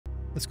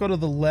let's go to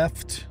the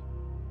left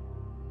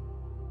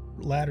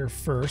ladder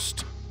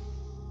first.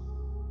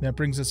 That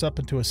brings us up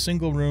into a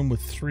single room with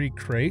 3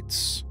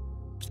 crates.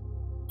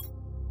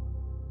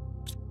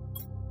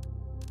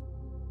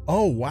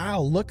 Oh, wow,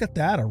 look at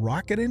that, a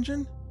rocket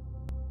engine?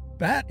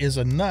 That is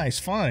a nice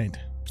find.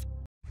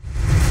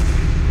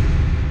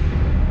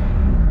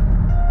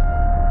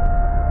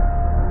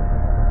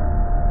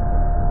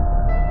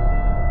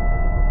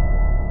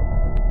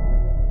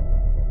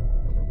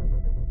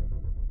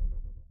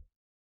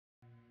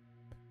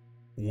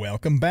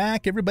 Welcome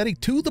back, everybody,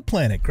 to the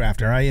Planet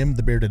Crafter. I am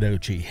the Bearded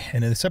Ochi,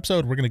 and in this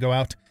episode, we're going to go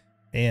out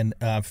and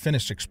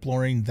finish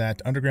exploring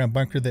that underground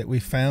bunker that we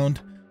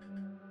found.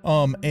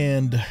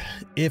 And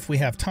if we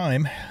have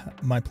time,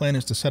 my plan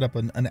is to set up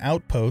an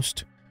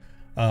outpost,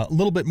 a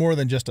little bit more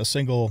than just a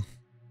single,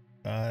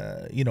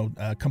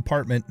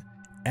 compartment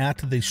at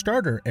the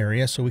starter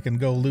area, so we can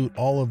go loot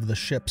all of the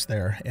ships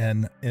there.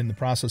 And in the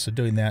process of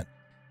doing that,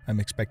 I'm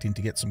expecting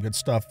to get some good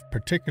stuff,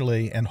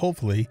 particularly and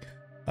hopefully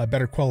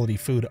better quality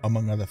food,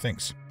 among other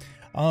things.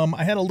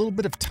 I had a little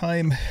bit of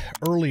time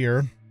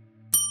earlier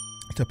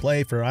to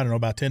play for, I don't know,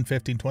 about 10,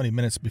 15, 20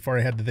 minutes before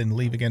I had to then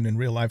leave again in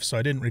real life, so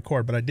I didn't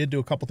record, but I did do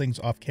a couple things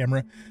off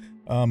camera.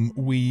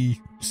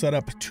 We set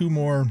up 2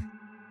 more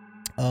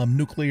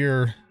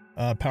nuclear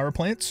power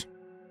plants.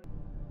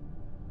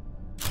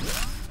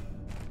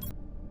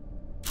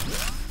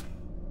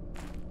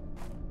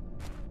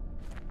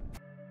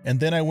 And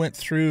then I went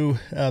through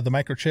the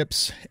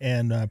microchips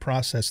and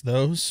processed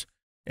those.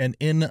 And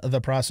in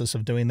the process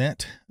of doing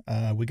that,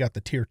 we got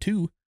the Tier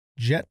 2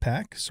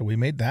 jetpack, so we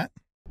made that.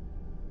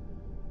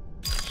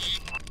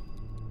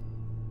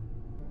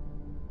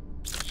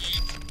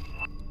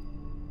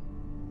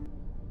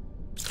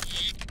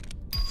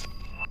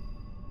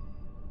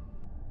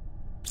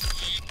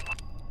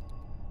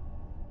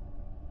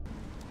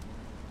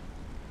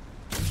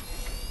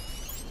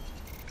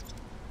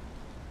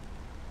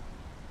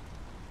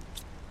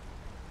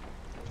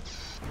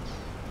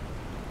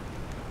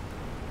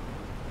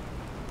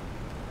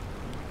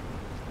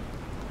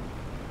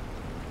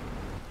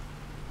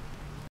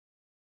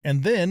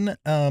 And then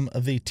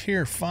the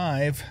Tier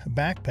 5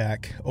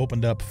 backpack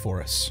opened up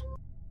for us.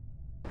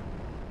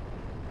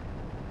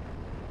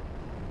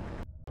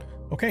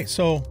 Okay,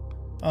 so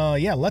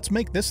yeah, let's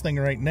make this thing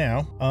right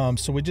now.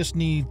 So we just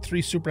need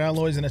 3 super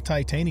alloys and a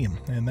titanium,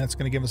 and that's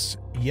going to give us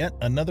yet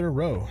another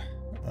row.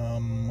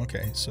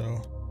 Okay, so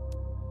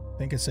I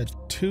think it said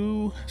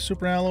 2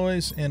 super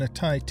alloys and a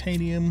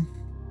titanium.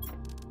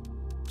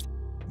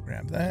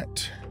 Grab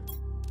that.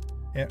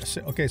 Yeah,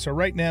 so, okay, so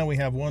right now we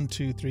have 1,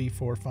 2, 3,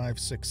 4, 5,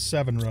 6,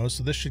 7 rows,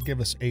 so this should give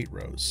us 8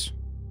 rows.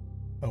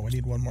 Oh, we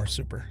need 1 more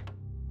super.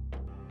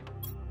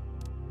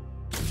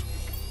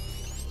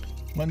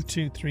 1,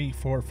 2, 3,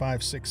 4,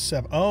 5, 6,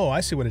 7. Oh,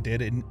 I see what it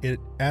did. It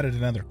added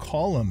another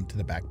column to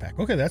the backpack.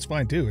 Okay, that's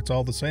fine too. It's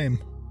all the same.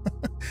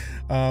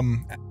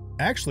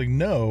 Actually,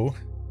 no.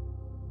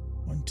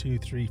 1, 2,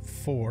 3,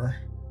 4.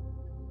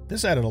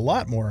 This added a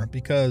lot more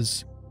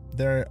because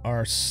there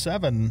are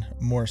 7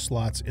 more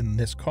slots in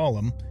this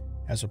column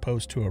as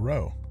opposed to a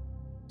row.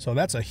 So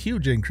that's a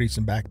huge increase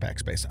in backpack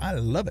space. I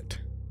love it.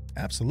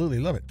 Absolutely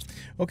love it.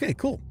 Okay,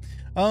 cool.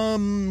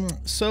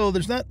 So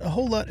there's not a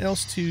whole lot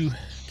else to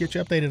get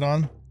you updated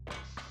on.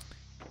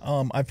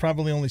 I've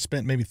probably only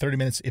spent maybe 30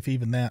 minutes, if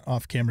even that,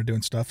 off camera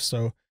doing stuff,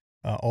 so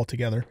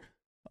altogether.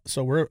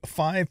 So we're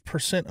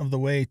 5% of the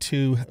way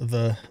to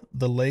the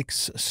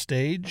lakes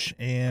stage,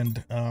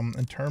 and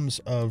in terms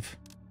of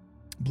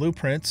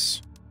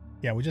blueprints,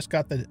 yeah, we just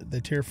got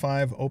the Tier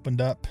 5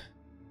 opened up.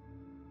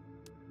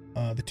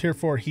 The Tier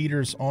 4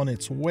 heater's on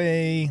its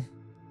way.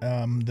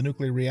 The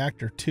nuclear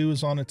reactor 2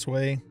 is on its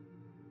way.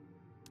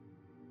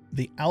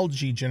 The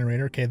algae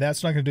generator, okay,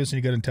 that's not going to do us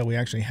any good until we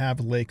actually have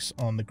lakes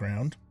on the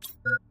ground.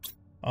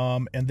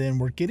 And then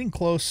we're getting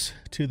close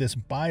to this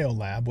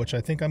biolab, which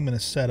I think I'm going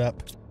to set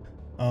up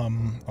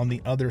on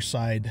the other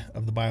side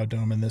of the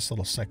biodome in this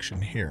little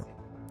section here.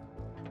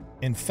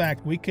 In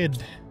fact, we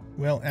could,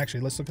 well, actually,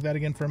 let's look at that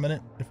again for a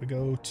minute. If we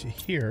go to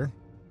here,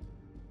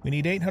 we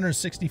need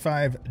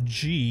 865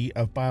 G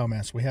of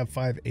biomass. We have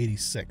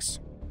 586.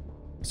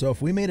 So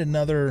if we made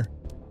another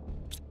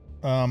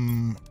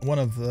one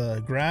of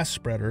the grass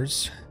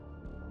spreaders,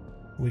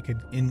 we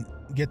could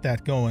get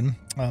that going.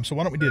 So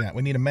why don't we do that?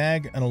 We need a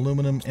mag, an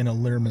aluminum, and a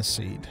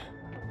lerma-seed.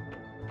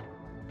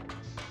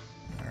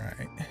 All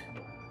right.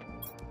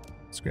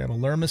 Let's grab a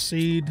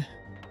lerma-seed,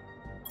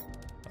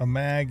 a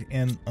mag,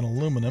 and an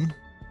aluminum.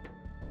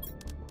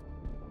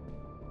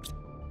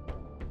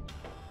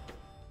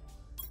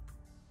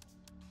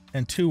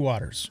 And 2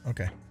 waters.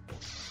 Okay.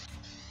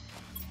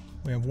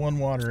 We have 1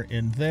 water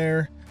in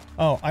there.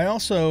 Oh, I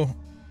also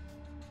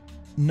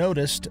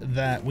noticed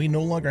that we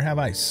no longer have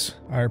ice.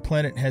 Our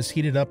planet has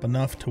heated up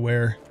enough to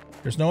where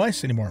there's no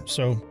ice anymore.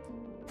 So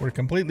we're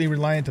completely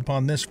reliant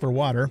upon this for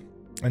water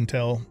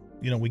until,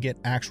 you know, we get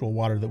actual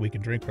water that we can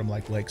drink from,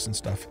 like lakes and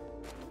stuff.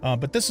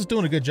 But this is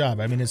doing a good job.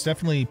 I mean, it's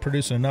definitely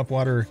producing enough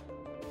water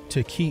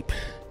to keep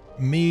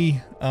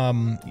me,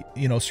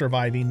 you know,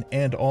 surviving,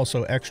 and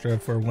also extra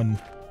for when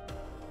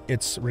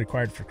it's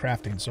required for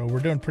crafting. So we're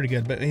doing pretty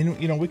good. But,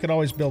 you know, we could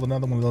always build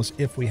another one of those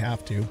if we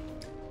have to.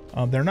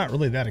 They're not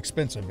really that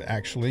expensive,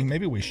 actually.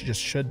 Maybe we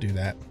should do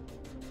that.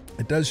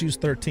 It does use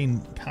 13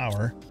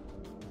 power.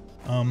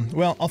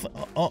 Well,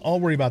 I'll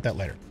worry about that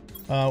later.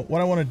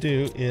 What I want to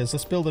do is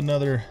let's build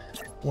another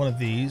one of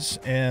these,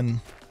 and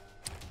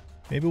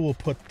maybe we'll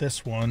put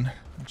this one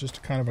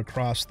just kind of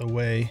across the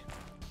way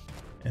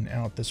and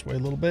out this way a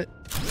little bit.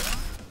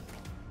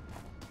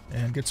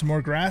 And get some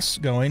more grass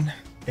going,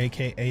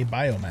 aka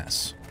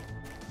biomass.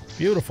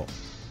 Beautiful.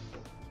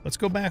 Let's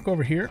go back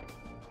over here.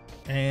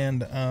 And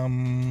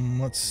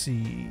let's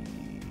see.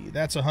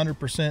 That's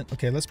 100%.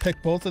 Okay, let's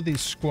pick both of these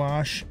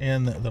squash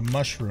and the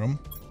mushroom.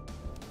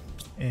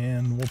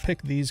 And we'll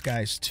pick these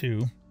guys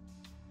too.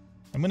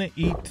 I'm going to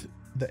eat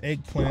the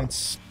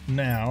eggplants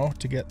now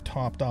to get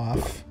topped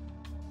off.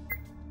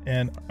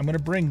 And I'm going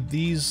to bring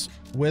these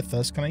with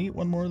us. Can I eat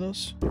one more of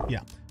those?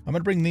 Yeah. I'm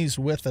going to bring these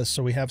with us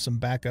so we have some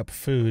backup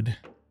food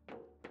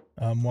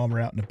while we're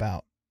out and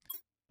about.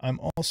 I'm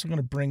also going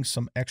to bring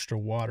some extra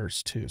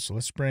waters too. So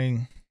let's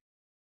bring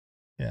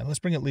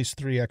at least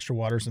 3 extra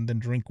waters and then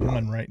drink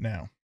one right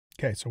now.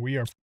 Okay, so we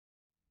are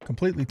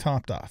completely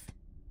topped off.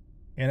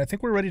 And I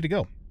think we're ready to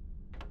go.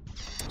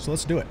 So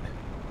let's do it.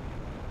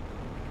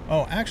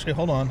 Oh, actually,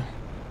 hold on.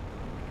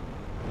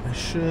 I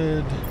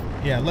should...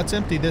 Yeah, let's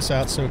empty this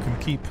out so it can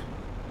keep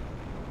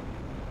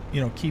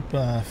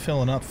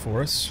filling up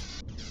for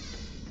us.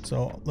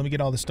 So let me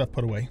get all this stuff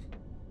put away.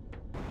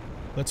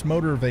 Let's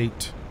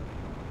motivate.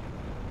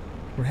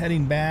 We're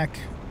heading back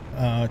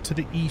to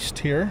the east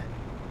here,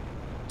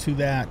 to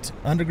that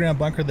underground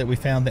bunker that we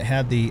found that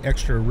had the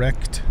extra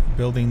wrecked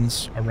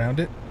buildings around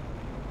it.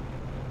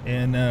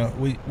 And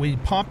we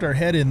popped our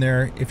head in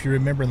there, if you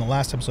remember in the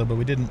last episode, but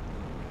we didn't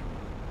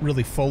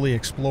really fully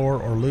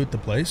explore or loot the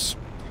place.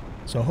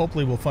 So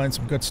hopefully we'll find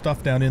some good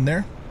stuff down in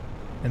there.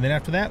 And then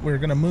after that, we're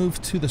going to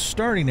move to the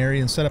starting area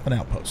and set up an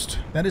outpost.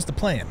 That is the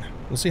plan.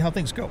 We'll see how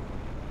things go.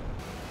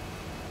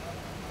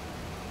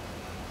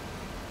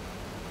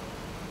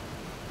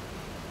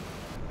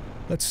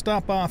 Let's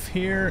stop off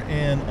here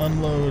and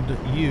unload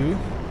you.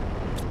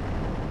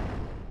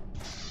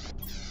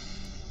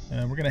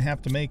 And we're going to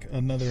have to make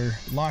another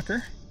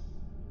locker.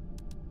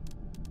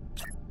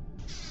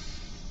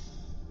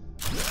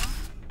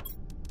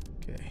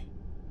 Okay.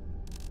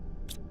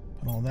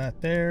 Put all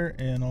that there,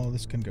 and all of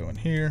this can go in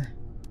here.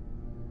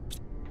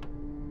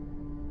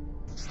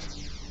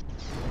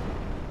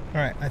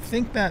 Alright, I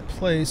think that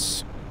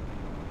place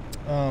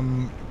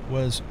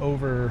was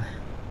over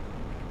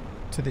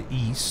to the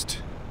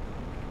east.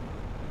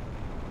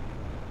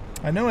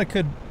 I know I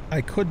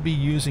could be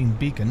using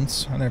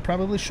beacons, and I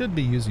probably should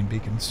be using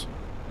beacons.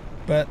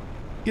 But,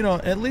 you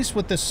know, at least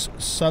with this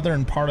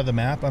southern part of the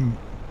map, I'm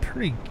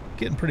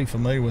getting pretty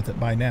familiar with it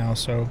by now,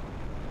 so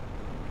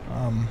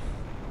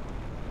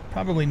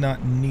probably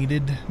not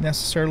needed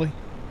necessarily.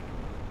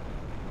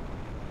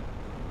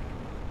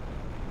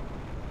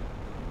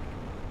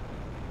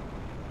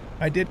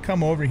 I did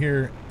come over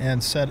here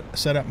and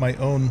set up my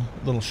own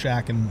little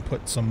shack and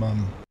put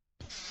some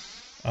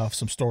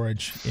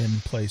storage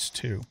in place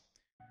too.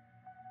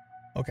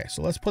 Okay,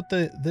 so let's put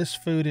this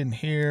food in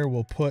here.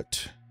 We'll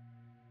put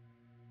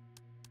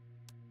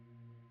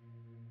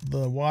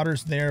the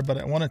waters there, but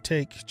I want to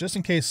take, just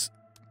in case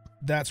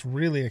that's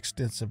really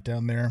extensive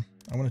down there,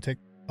 I want to take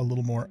a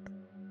little more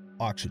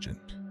oxygen.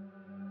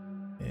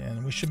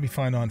 And we should be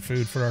fine on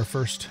food for our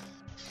first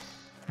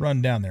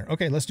run down there.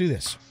 Okay, let's do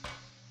this.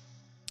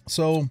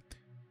 So,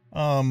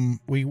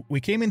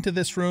 we came into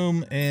this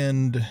room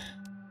and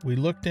we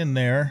looked in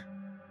there.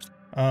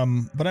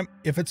 But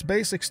if it's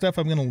basic stuff,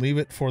 I'm going to leave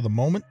it for the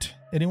moment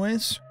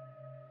anyways.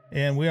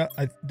 And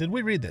did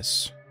we read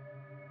this?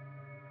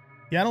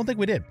 Yeah, I don't think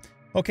we did.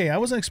 Okay, I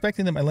wasn't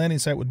expecting that my landing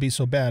site would be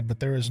so bad, but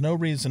there is no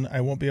reason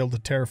I won't be able to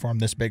terraform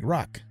this big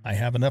rock. I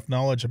have enough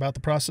knowledge about the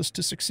process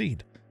to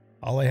succeed.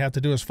 All I have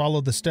to do is follow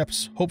the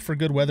steps, hope for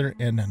good weather,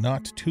 and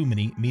not too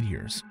many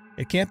meteors.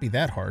 It can't be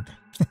that hard.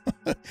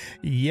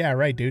 Yeah,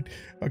 right, dude.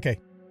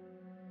 Okay.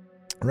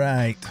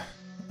 Right.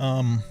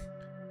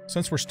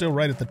 Since we're still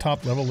right at the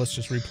top level, let's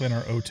just replan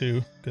our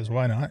O2, because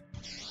why not?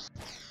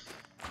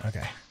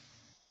 Okay.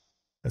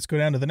 Let's go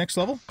down to the next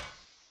level.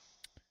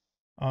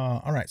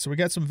 All right, so we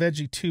got some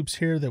veggie tubes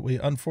here that we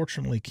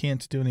unfortunately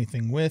can't do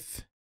anything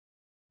with.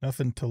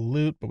 Nothing to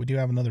loot, but we do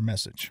have another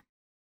message.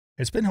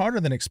 It's been harder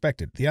than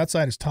expected. The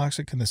outside is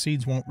toxic and the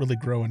seeds won't really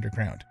grow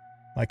underground.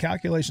 My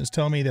calculations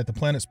tell me that the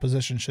planet's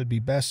position should be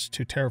best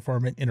to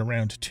terraform it in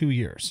around 2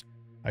 years.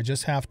 I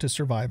just have to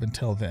survive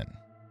until then.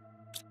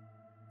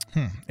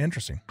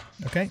 Interesting.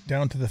 Okay,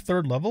 down to the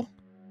 3rd level.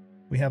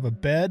 We have a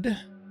bed,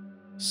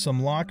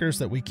 some lockers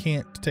that we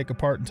can't take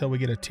apart until we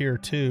get a tier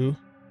 2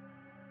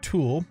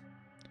 tool.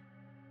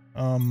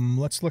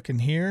 Let's look in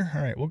here.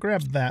 All right, we'll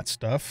grab that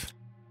stuff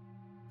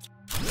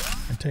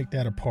and take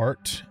that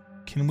apart.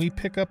 Can we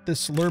pick up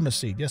this lerma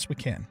seed? Yes, we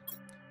can.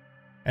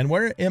 And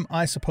where am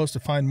I supposed to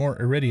find more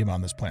iridium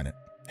on this planet?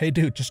 Hey,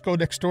 dude, just go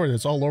next door.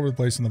 It's all over the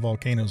place in the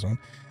volcano zone.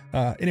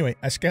 Anyway,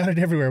 I scouted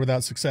everywhere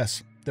without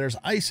success. There's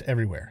ice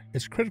everywhere.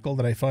 It's critical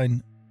that I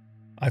find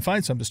I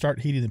find some to start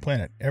heating the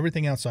planet.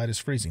 Everything outside is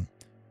freezing.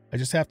 I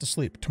just have to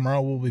sleep.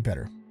 Tomorrow will be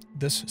better.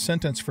 This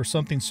sentence for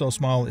something so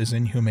small is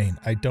inhumane.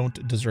 I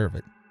don't deserve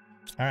it.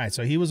 All right,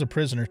 so he was a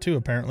prisoner too,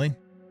 apparently,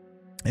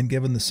 and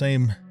given the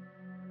same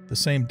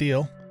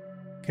deal.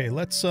 Okay,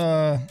 let's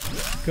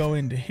go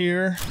into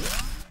here,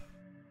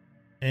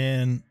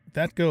 and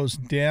that goes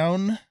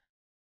down,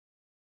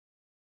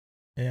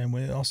 and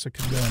we also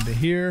can go into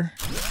here.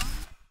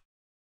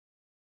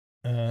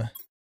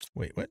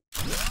 Wait, what?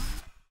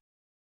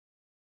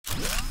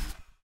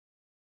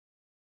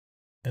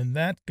 And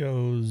that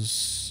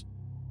goes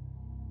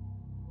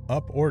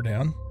up or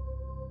down.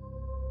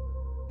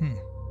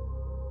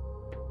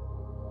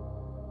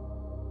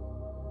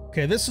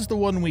 Okay, this is the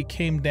one we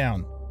came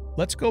down.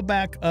 Let's go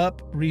back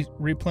up,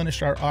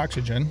 replenish our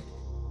oxygen.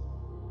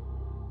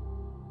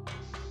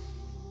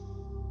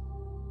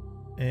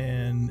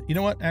 And you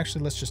know what?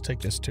 Actually, let's just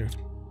take this too.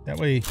 That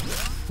way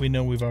we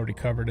know we've already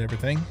covered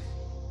everything.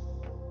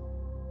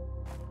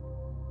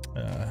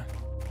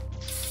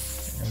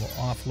 And we'll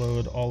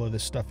offload all of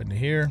this stuff into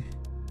here.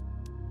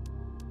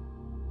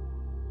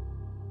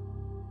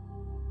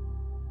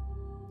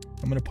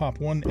 I'm going to pop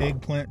one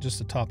eggplant just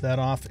to top that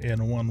off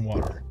and one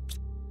water.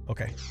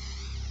 Okay.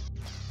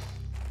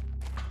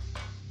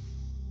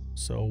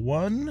 So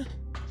 1,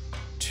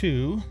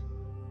 2,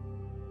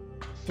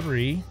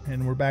 3,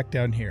 and we're back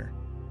down here.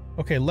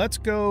 Okay, let's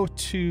go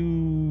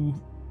to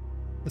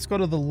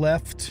the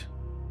left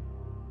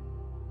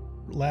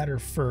ladder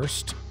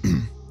first.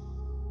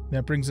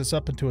 That brings us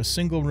up into a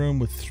single room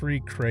with 3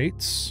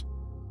 crates.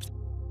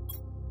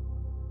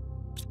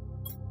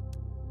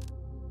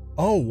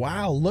 Oh,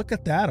 wow, look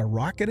at that, a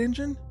rocket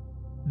engine?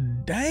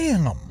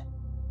 Damn!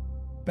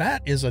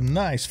 That is a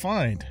nice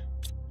find.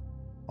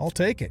 I'll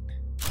take it.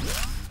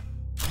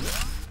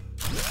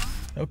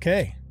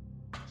 Okay.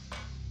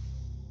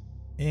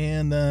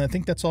 And I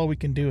think that's all we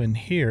can do in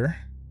here.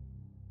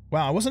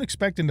 Wow, I wasn't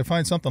expecting to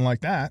find something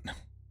like that.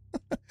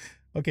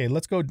 Okay,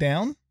 let's go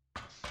down.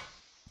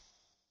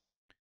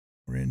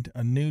 We're in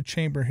a new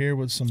chamber here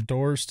with some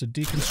doors to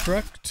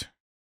deconstruct.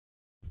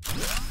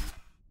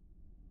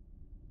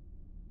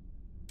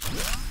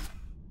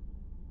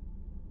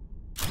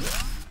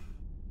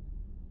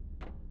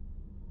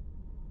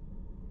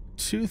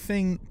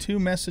 Two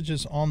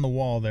messages on the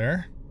wall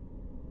there.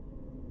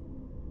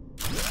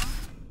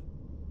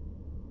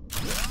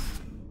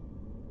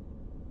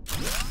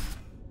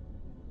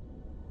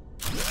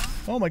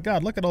 Oh my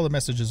God, look at all the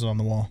messages on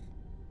the wall.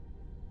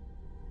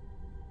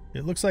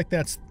 It looks like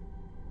that's...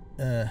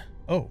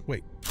 oh,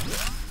 wait.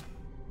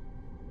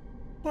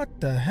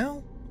 What the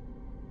hell?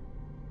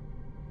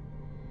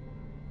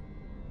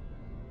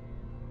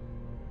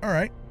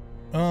 Alright.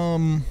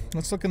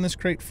 Let's look in this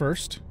crate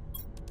first.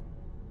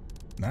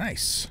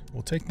 Nice.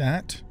 We'll take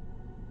that.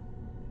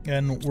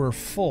 And we're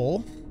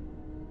full.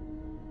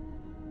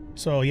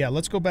 So yeah,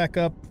 let's go back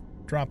up,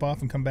 drop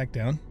off, and come back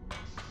down.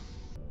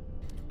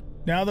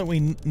 Now that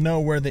we know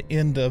where the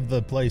end of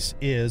the place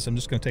is, I'm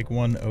just going to take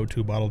one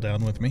O2 bottle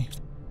down with me.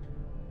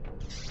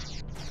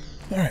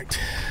 Alright.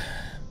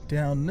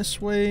 Down this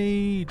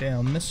way,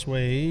 down this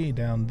way,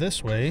 down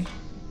this way,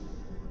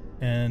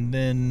 and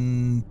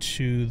then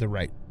to the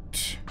right.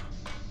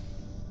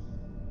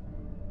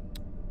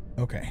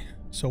 Okay,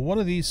 so what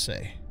do these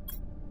say?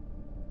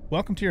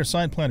 Welcome to your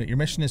assigned planet. Your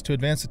mission is to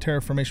advance the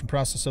terraformation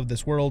process of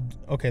this world.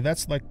 Okay,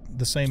 that's like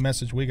the same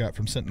message we got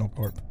from Sentinel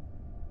Corp.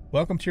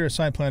 Welcome to your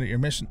assigned planet. Your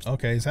mission...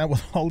 Okay, is that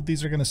what all of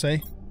these are going to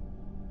say?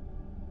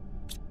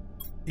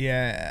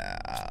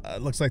 Yeah,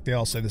 it looks like they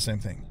all say the same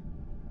thing.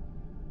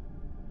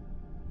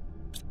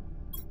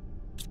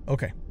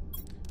 Okay.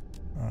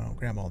 I'll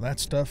grab all that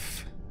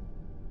stuff.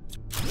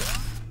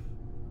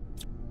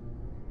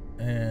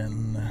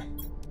 And...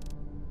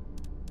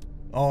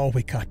 oh,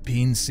 we got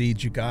bean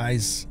seeds, you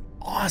guys.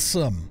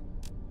 Awesome!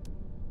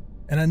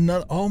 And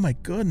another... oh my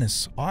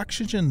goodness.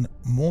 Oxygen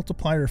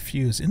multiplier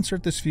fuse.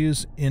 Insert this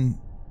fuse in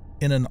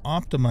an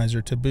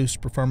optimizer to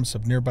boost performance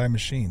of nearby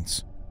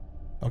machines.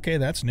 Okay,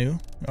 that's new.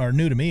 Or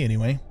new to me,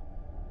 anyway.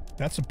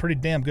 That's a pretty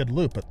damn good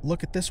loot, but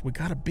look at this. We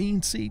got a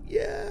bean seed.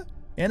 Yeah!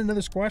 And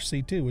another squash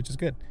seed, too, which is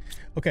good.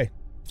 Okay.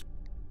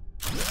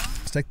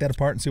 Let's take that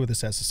apart and see what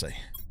this has to say.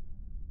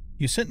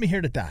 You sent me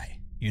here to die.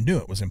 You knew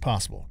it was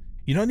impossible.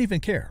 You don't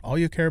even care. All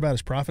you care about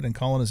is profit and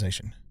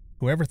colonization.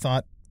 Whoever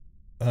thought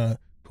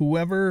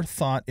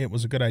it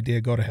was a good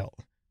idea, go to hell.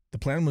 The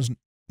plan was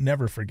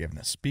never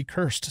forgiveness. Be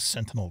cursed,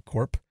 Sentinel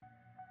Corp.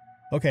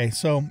 Okay,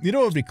 so you know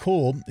what would be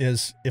cool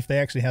is if they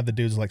actually had the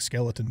dudes like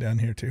Skeleton down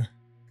here too.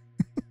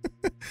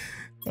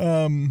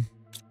 All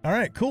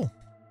right, cool.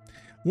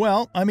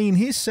 Well, I mean,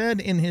 he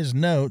said in his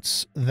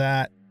notes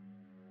that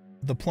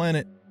the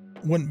planet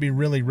wouldn't be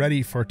really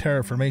ready for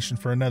terraformation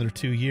for another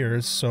 2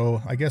 years,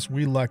 so I guess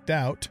we lucked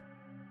out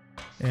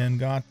and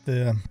got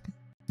the,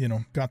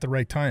 got the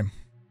right time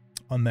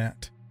on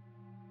that.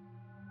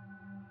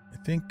 I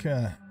think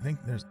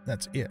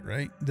that's it,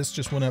 right? This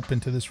just went up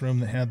into this room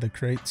that had the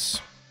crates.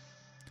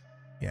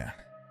 Yeah.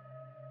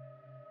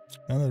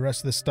 None of the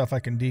rest of this stuff I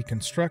can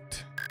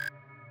deconstruct.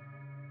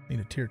 Need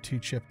a tier 2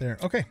 chip there.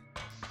 Okay.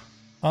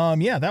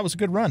 Yeah, that was a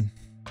good run.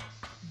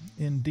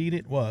 Indeed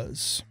it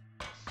was.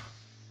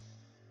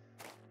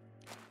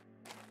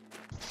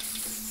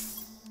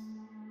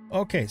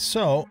 Okay,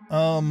 so,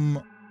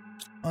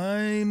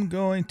 I'm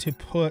going to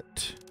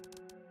put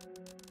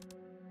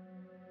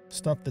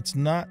stuff that's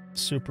not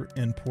super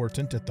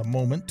important at the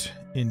moment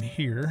in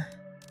here.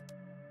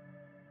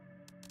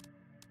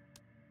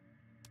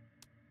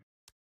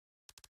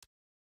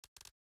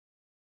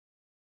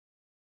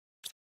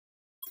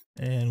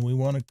 And we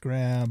want to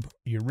grab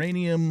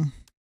uranium,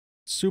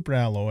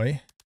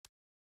 superalloy,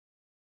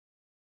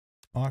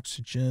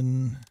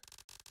 oxygen,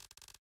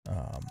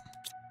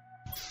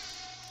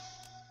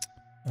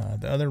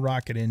 the other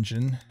rocket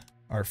engine,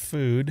 our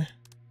food.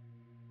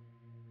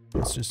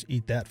 Let's just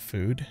eat that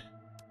food.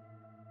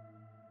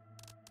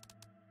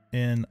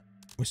 And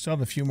we still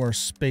have a few more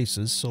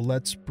spaces, so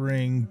let's just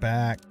bring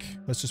back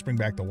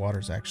the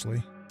waters,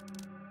 actually.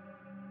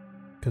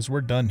 Because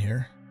we're done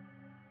here.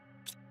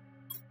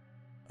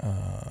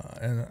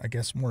 And I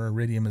guess more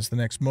iridium is the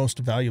next most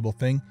valuable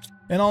thing.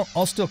 And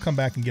I'll still come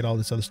back and get all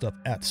this other stuff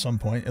at some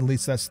point. At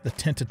least that's the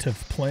tentative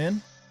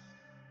plan.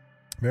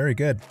 Very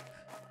good.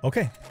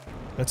 Okay,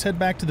 let's head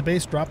back to the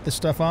base, drop this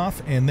stuff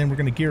off, and then we're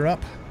going to gear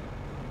up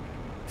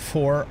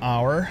for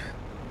our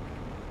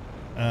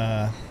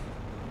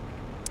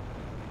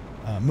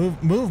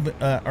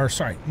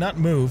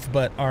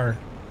our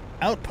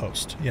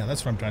outpost. Yeah,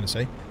 that's what I'm trying to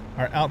say.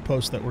 Our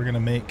outpost that we're going to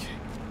make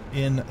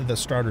in the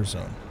starter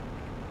zone.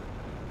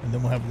 And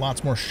then we'll have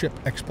lots more ship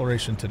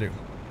exploration to do.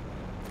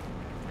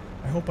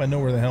 I hope I know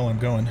where the hell I'm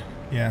going.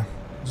 Yeah,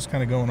 just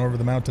kind of going over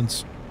the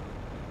mountains.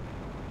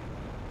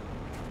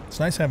 It's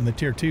nice having the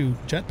Tier 2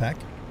 jetpack.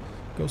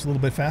 Goes a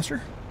little bit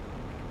faster.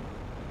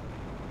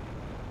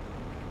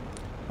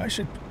 I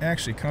should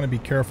actually kind of be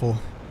careful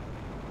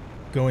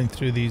going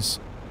through these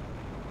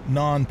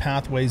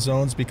non-pathway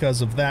zones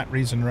because of that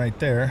reason right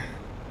there.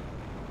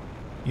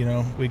 You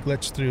know, we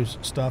glitch through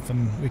stuff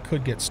and we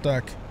could get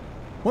stuck.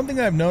 One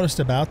thing I've noticed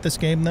about this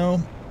game,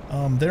 though,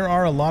 there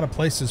are a lot of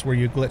places where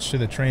you glitch through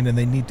the train and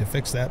they need to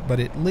fix that, but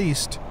at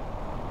least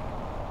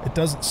it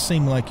doesn't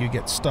seem like you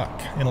get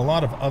stuck. In a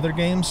lot of other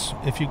games,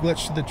 if you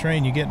glitch through the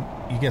train, you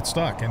get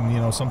stuck, and, you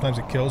know, sometimes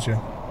it kills you.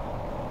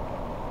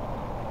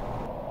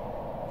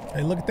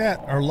 Hey, look at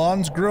that. Our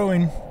lawn's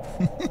growing.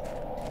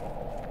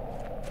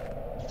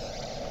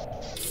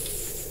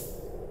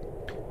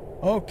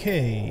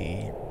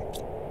 Okay.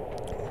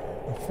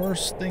 The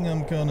first thing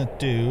I'm gonna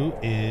do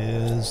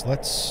is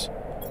let's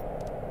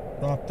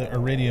drop the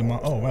iridium.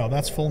 Oh wow,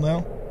 that's full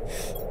now.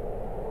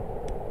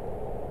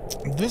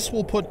 This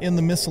we'll put in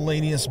the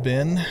miscellaneous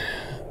bin.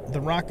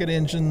 The rocket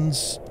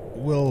engines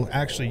we'll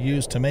actually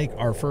use to make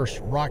our first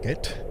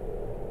rocket,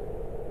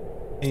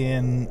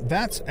 and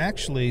that's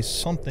actually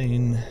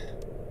something.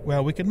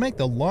 Well, we could make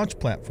the launch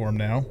platform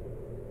now.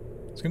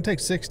 It's gonna take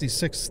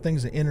 66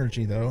 things of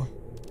energy though.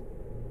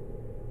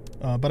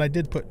 But I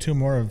did put 2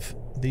 more of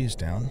these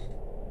down.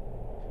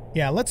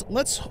 Yeah, let's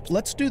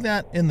do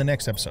that in the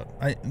next episode.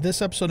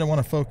 This episode I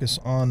want to focus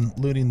on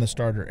looting the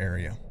starter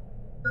area.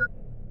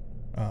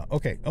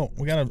 Okay. Oh,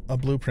 we got a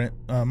blueprint,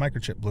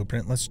 microchip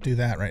blueprint. Let's do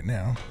that right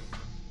now.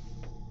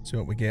 See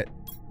what we get.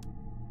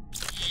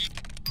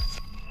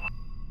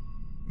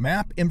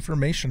 Map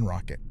information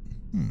rocket.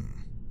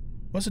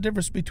 What's the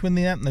difference between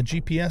that and the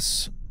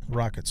GPS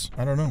rockets?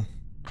 I don't know.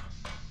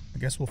 I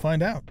guess we'll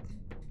find out.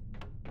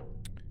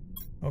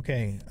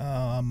 Okay,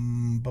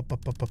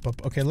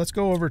 okay, let's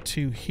go over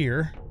to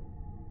here.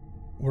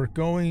 We're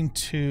going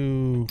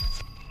to...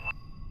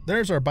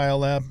 There's our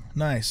biolab.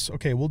 Nice.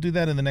 Okay, we'll do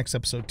that in the next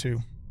episode too.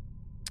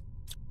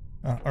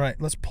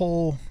 Alright, let's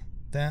pull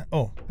that.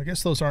 Oh, I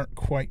guess those aren't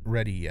quite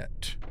ready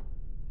yet.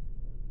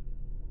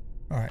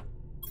 Alright.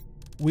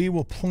 We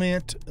will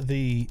plant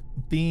the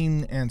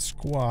bean and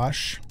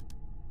squash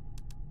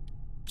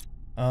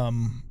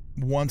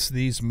once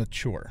these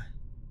mature.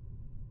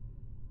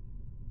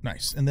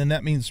 Nice. And then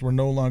that means we're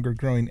no longer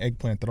growing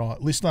eggplant at all,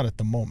 at least not at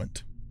the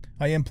moment.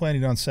 I am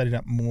planning on setting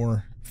up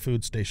more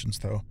food stations,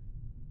 though.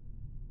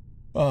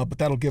 But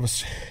that'll give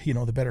us, you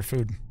know, the better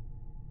food.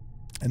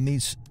 And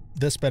this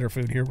better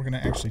food here, we're going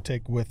to actually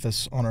take with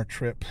us on our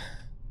trip.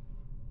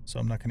 So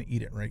I'm not going to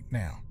eat it right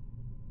now.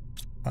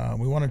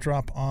 We want to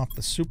drop off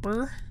the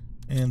super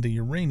and the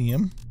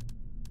uranium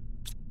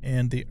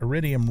and the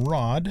iridium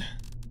rod.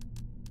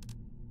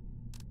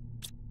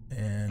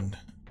 And...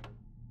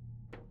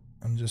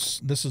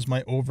 this is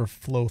my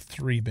overflow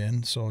 3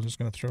 bin, so I'm just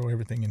going to throw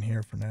everything in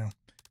here for now.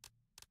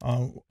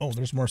 Oh,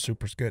 there's more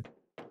supers. Good.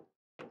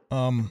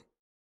 I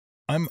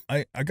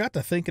got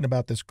to thinking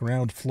about this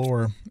ground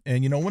floor,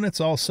 and you know, when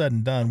it's all said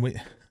and done,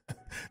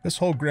 this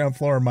whole ground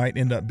floor might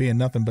end up being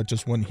nothing but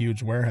just one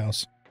huge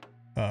warehouse.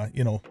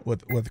 You know,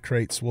 with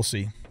crates. We'll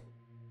see.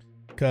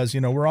 Because,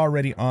 you know, we're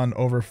already on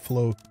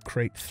overflow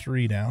crate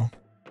 3 now,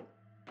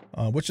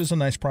 which is a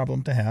nice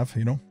problem to have,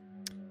 you know.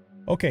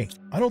 Okay,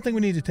 I don't think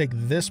we need to take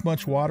this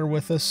much water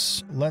with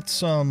us.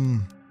 Let's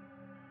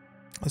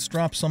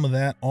drop some of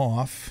that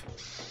off,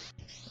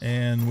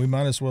 and we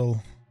might as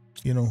well,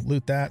 you know,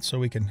 loot that so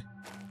we can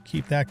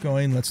keep that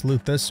going. Let's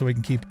loot this so we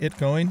can keep it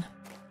going.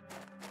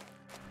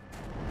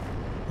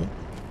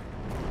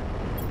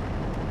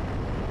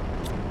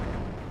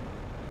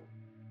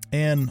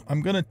 And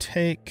I'm going to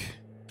take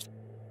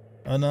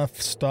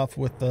enough stuff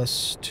with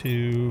us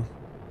to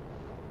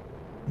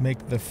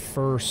make the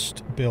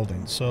first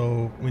building.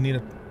 So we need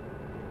a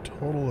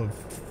total of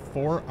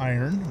 4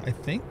 iron, I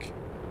think.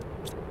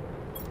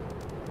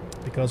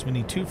 Because we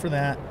need 2 for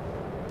that,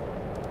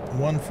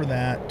 1 for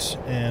that,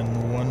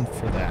 and 1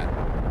 for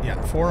that.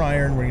 Yeah, 4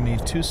 iron. We're going to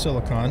need 2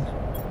 silicon.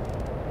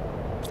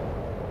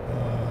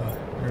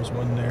 There's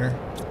 1 there.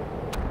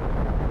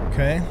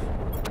 Okay.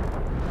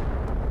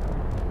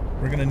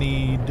 We're going to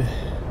need...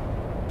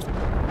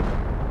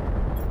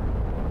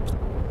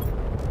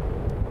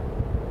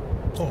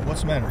 Oh,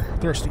 what's the matter?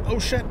 Thirsty. Oh,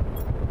 shit!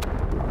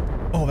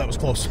 Oh, that was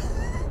close.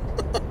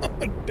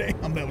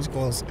 Damn, that was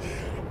close.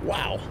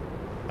 Wow.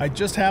 I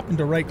just happened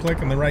to right-click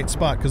in the right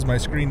spot because my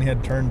screen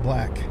had turned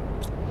black.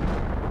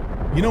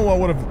 You know what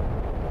would have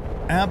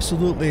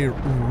absolutely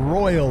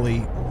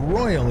royally,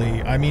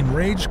 I mean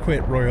rage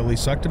quit royally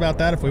sucked about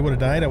that? If we would have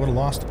died, I would have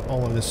lost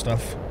all of this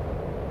stuff.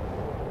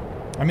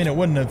 I mean, it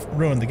wouldn't have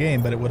ruined the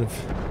game, but it would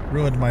have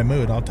ruined my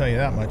mood, I'll tell you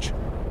that much.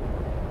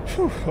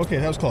 Whew, okay,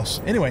 that was close.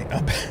 Anyway,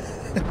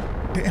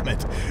 damn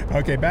it.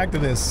 Okay, back to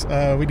this.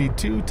 We need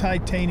 2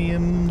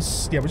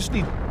 titaniums. Yeah, we just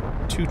need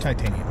 2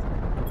 titanium.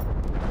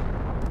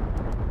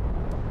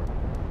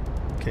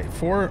 Okay,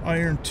 4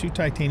 iron, 2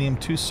 titanium,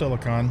 2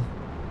 silicon.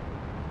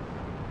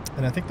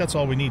 And I think that's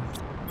all we need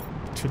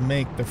to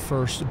make the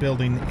first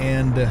building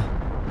and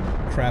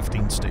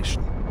crafting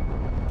station.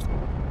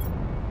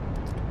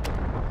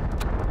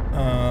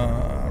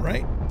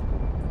 Right?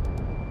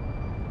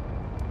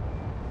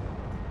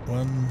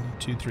 1,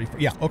 2, 3, 4.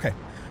 Yeah, okay.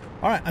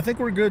 Alright, I think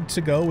we're good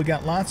to go. We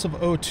got lots of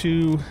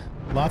O2,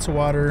 lots of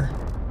water,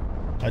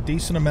 a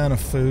decent amount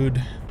of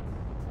food.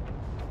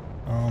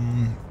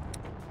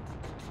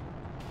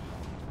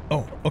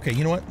 Oh, okay,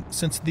 you know what?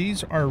 Since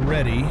these are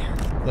ready,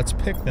 let's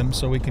pick them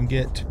so we can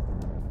get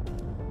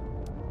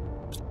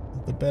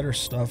the better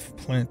stuff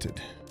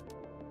planted.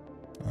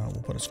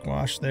 We'll put a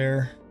squash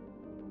there,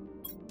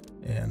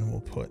 and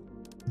we'll put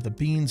the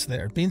beans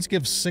there. Beans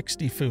give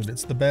 60 food.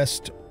 It's the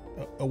best,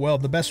 well,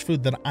 the best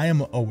food that I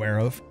am aware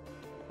of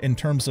in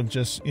terms of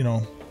just, you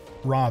know,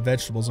 raw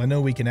vegetables. I know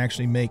we can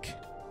actually make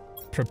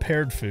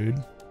prepared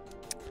food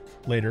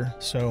later,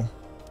 so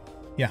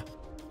yeah.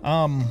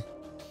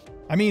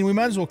 I mean, we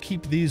might as well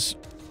keep these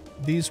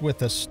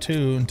with us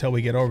too until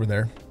we get over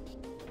there.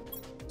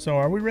 So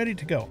are we ready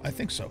to go? I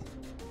think so.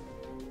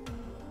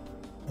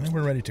 I think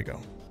we're ready to go.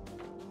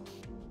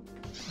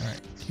 All right.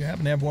 You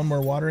happen to have 1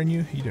 more water in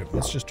you? You do.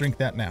 Let's just drink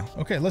that now.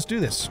 Okay, let's do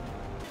this.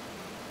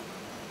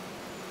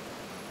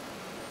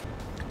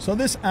 So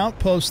this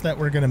outpost that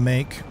we're going to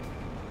make,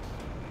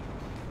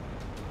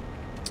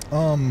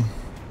 at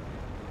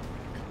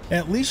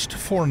least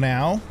for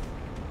now,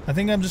 I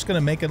think I'm just going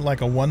to make it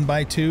like a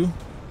 1x2.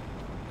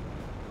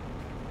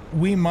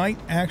 We might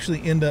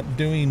actually end up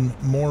doing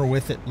more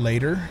with it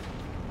later.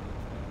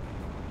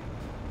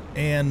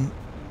 And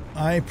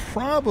I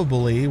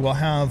probably will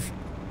have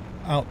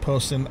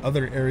outposts in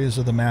other areas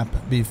of the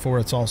map before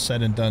it's all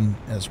said and done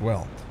as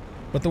well.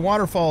 But the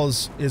waterfall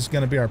is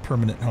going to be our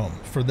permanent home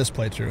for this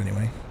playthrough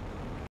anyway.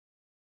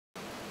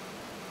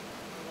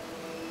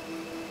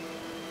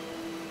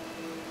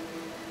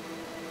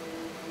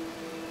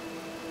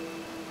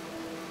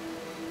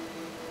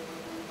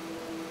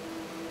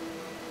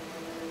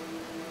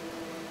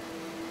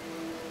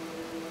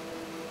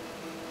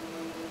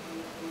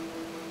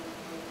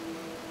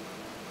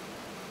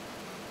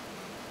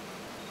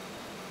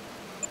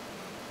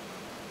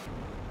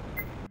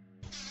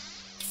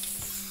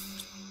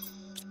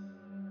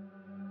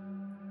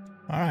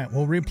 All right,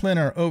 we'll replant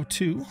our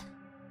O2.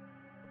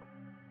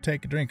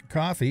 Take a drink of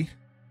coffee.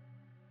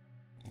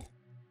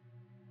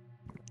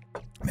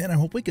 Man, I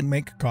hope we can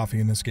make coffee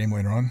in this game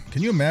later on.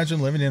 Can you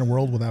imagine living in a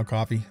world without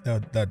coffee?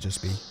 That'd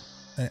just be...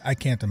 I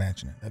can't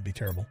imagine it. That'd be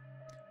terrible.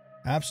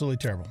 Absolutely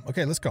terrible.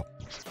 Okay, let's go.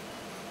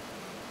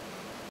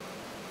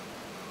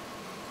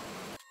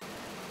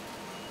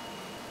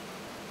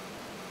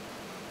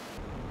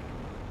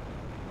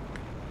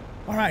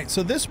 All right,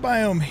 so this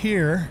biome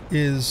here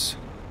is...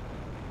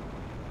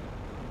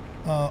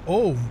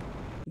 oh,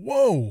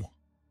 whoa.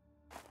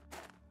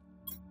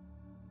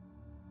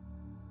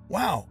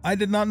 Wow, I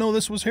did not know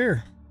this was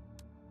here.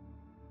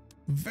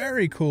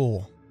 Very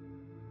cool.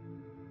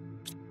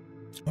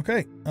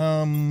 Okay,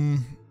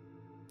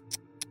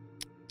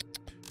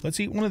 let's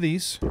eat one of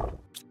these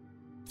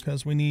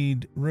because we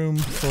need room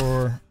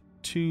for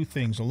 2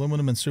 things,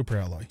 aluminum and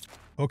superalloy.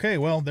 Okay,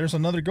 well, there's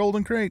another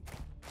golden crate.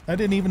 I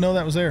didn't even know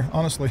that was there,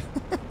 honestly.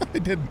 I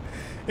didn't.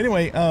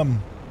 Anyway,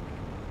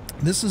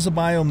 this is a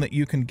biome that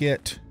you can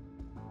get,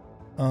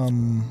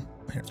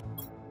 here.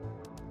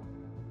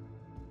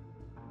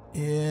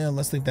 Yeah,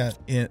 let's leave that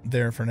in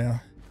there for now.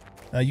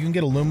 You can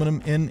get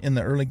aluminum in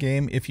the early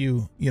game if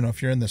you know,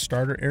 if you're in the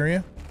starter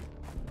area.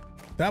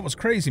 That was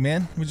crazy,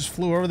 man. We just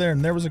flew over there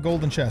and there was a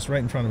golden chest right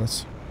in front of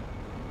us.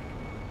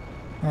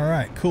 All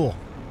right, cool.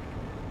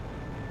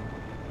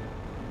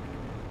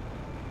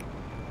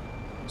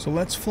 So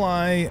let's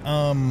fly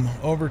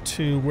over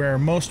to where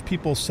most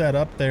people set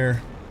up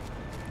their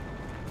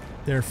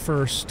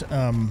first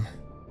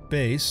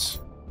base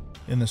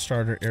in the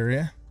starter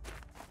area.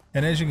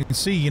 And as you can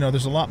see, you know,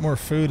 there's a lot more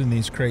food in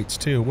these crates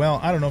too. Well,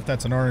 I don't know if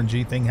that's an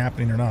RNG thing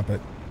happening or not, but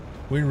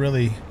we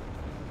really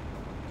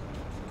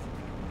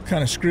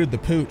kind of screwed the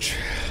pooch,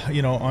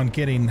 you know, on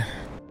getting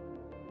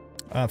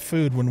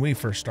food when we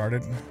first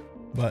started.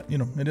 But, you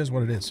know, it is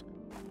what it is.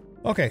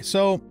 Okay,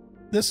 so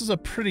this is a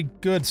pretty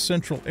good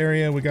central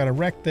area. We got a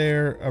wreck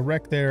there, and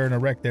a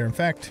wreck there. In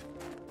fact,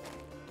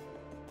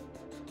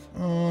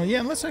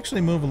 yeah, let's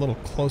actually move a little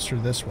closer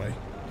this way.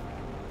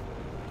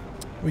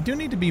 We do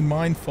need to be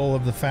mindful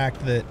of the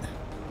fact that,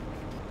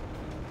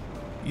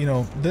 you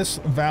know, this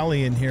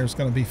valley in here is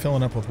going to be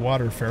filling up with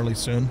water fairly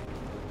soon.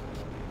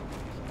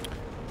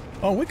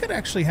 Oh, we could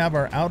actually have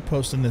our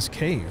outpost in this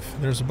cave.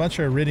 There's a bunch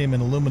of iridium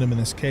and aluminum in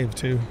this cave,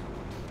 too.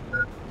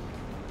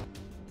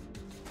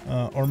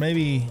 Or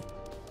maybe...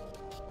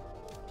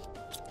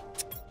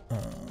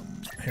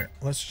 here,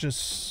 let's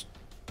just...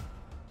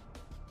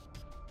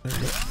 there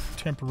we go.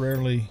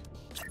 Temporarily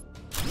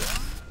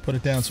put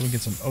it down so we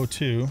get some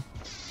O2.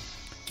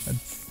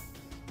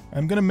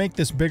 I'm going to make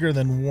this bigger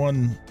than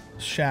one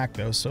shack,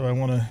 though, so I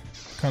want to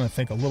kind of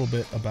think a little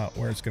bit about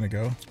where it's going to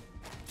go.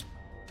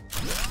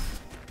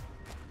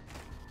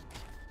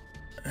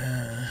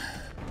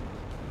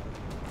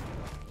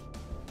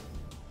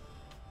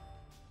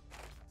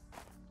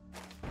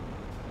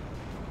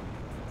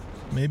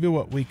 Maybe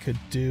what we could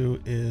do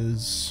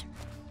is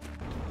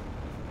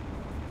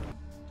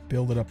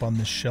build it up on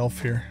this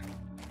shelf here.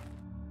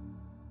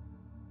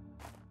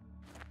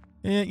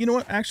 Yeah, you know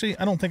what? Actually,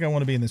 I don't think I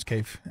want to be in this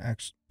cave.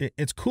 Actually,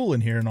 it's cool in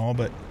here and all,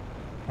 but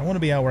I want to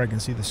be out where I can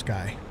see the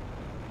sky.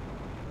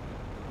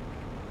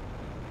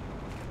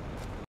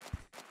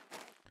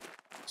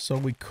 So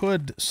we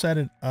could set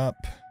it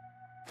up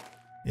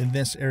in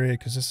this area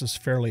because this is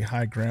fairly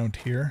high ground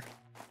here.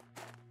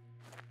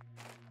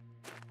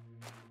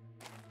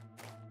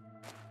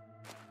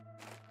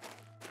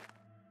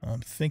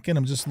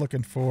 I'm just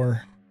looking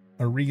for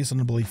a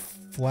reasonably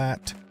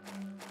flat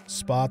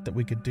spot that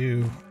we could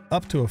do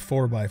up to a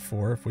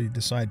 4x4 if we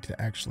decide to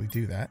actually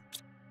do that.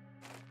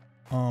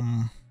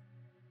 And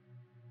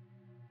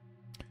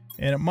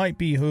it might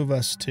behoove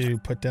us to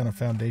put down a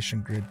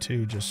foundation grid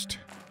too, just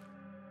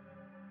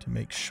to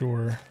make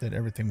sure that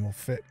everything will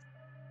fit.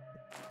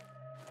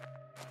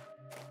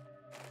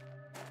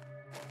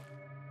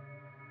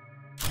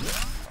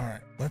 All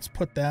right, let's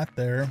put that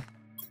there.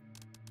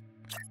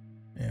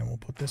 And we'll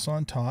put this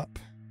on top.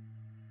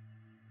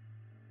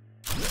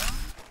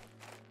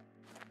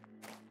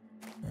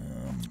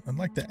 I'd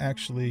like to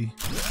actually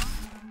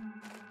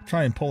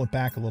try and pull it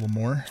back a little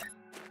more,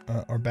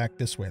 or back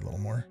this way a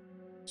little more.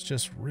 It's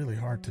just really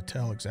hard to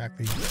tell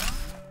exactly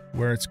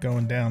where it's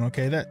going down.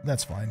 Okay,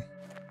 that's fine.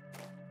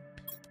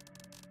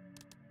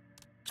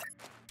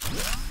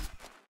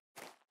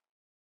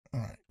 All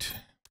right.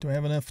 Do I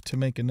have enough to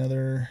make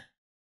another?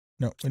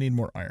 No, we need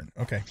more iron.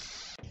 Okay.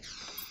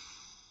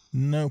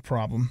 No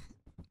problem.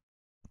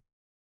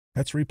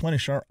 Let's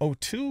replenish our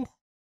O2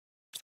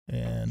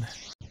 and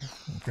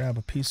we'll grab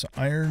a piece of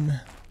iron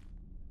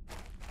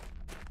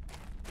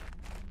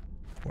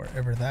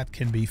wherever that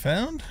can be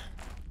found.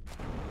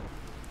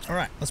 All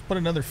right, let's put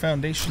another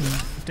foundation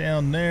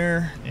down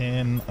there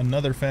and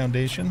another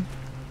foundation.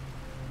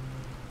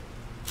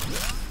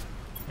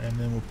 And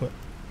then we'll put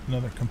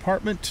another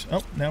compartment.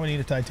 Oh, now we need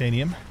a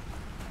titanium.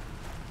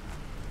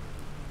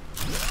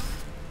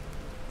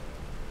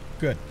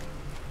 Good.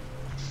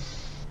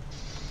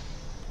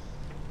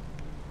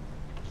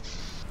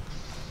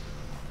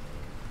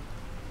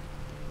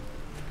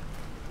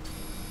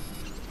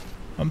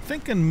 I'm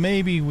thinking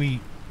maybe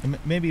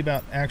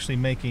about actually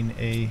making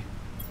a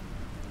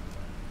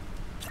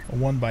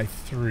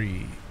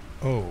 1x3.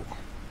 Oh.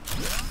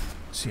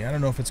 See, I don't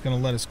know if it's going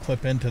to let us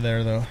clip into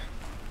there, though.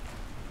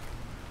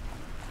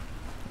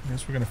 I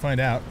guess we're going to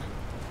find out.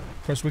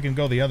 Of course, we can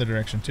go the other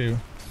direction, too.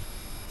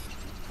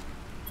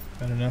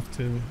 Got enough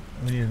to...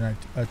 we need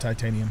a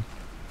titanium.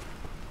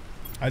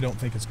 I don't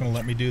think it's going to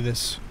let me do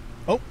this.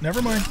 Oh,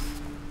 never mind.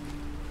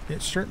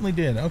 It certainly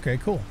did. Okay,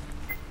 cool.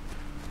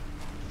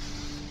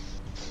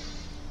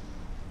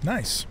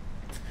 Nice.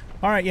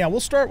 All right, yeah, we'll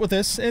start with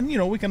this, and, you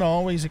know, we can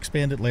always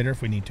expand it later if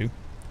we need to.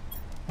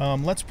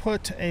 Let's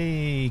put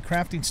a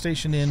crafting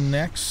station in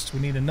next.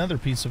 We need another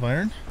piece of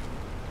iron.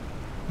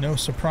 No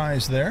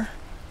surprise there.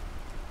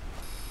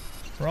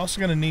 We're also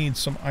going to need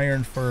some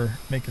iron for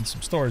making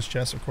some storage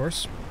chests, of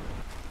course.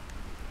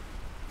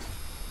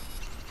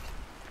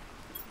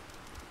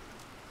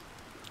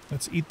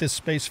 Let's eat this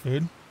space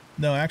food.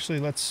 No,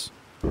 actually, let's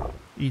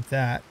eat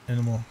that, and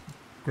then we'll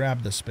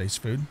grab the space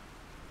food.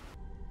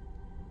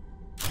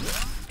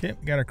 Okay,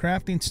 we got our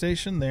crafting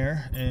station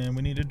there, and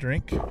we need a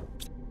drink.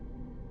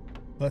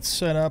 Let's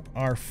set up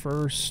our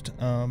first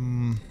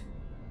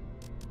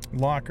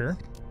locker.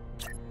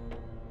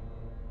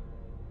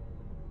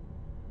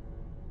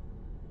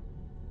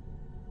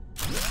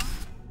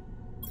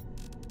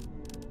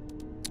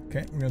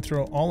 Okay, we're going to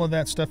throw all of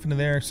that stuff into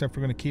there, except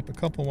we're going to keep a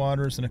couple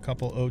waters and a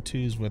couple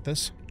O2s with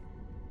us.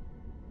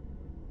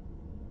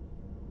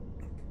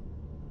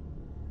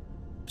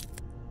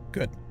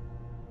 Good.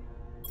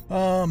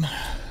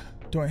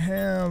 Do I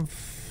have...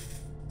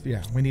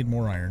 Yeah, we need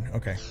more iron.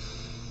 Okay.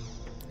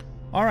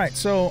 All right,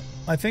 so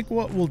I think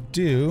what we'll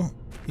do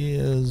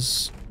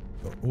is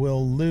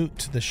we'll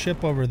loot the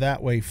ship over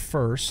that way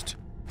first.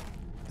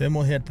 Then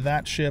we'll hit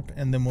that ship,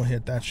 and then we'll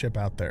hit that ship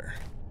out there.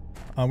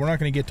 We're not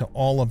going to get to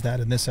all of that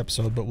in this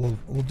episode, but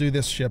we'll do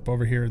this ship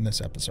over here in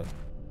this episode.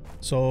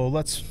 So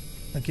let's,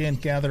 again,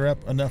 gather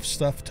up enough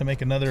stuff to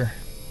make another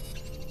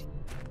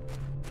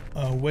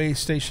way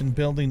station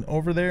building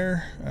over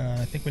there.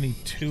 I think we need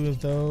 2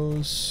 of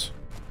those.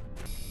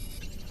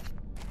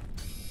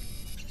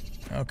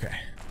 Okay.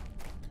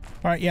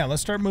 All right, yeah,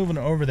 let's start moving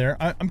over there.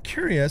 I'm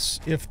curious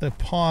if the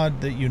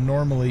pod that you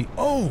normally...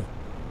 Oh!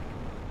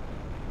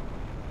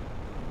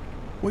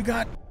 We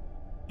got...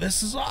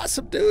 This is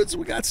awesome, dudes.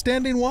 We got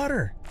standing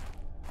water.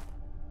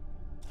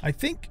 I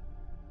think...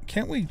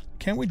 Can't we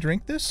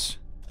drink this?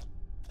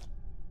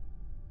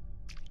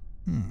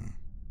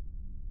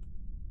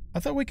 I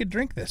thought we could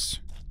drink this.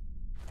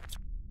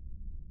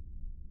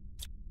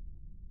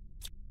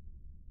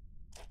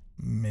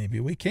 Maybe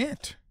we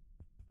can't.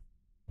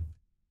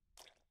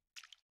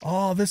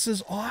 Oh, this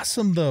is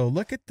awesome, though.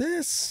 Look at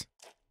this.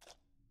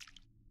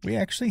 We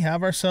actually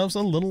have ourselves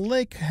a little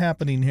lake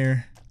happening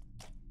here.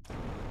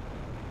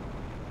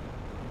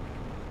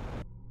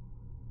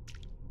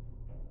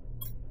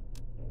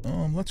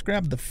 Let's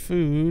grab the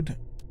food.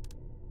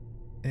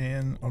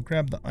 And I'll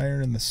grab the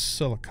iron and the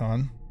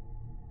silicon.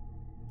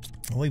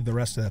 I'll leave the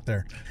rest of that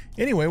there.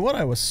 Anyway, what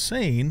I was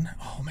saying...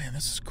 Oh, man,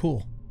 this is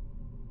cool.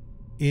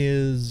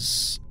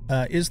 Is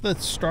the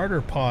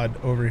starter pod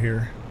over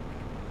here.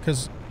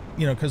 Because...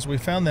 You know, because we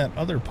found that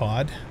other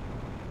pod.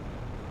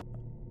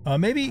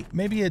 Maybe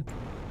it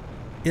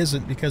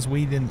isn't because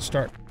we didn't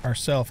start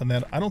ourselves, and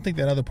that I don't think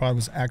that other pod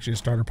was actually a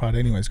starter pod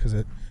anyways, because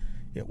it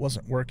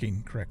wasn't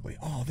working correctly.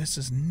 Oh, this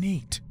is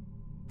neat.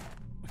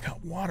 We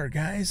got water,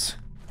 guys.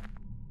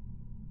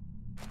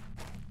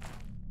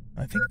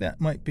 I think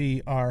that might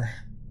be our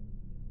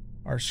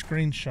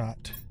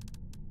screenshot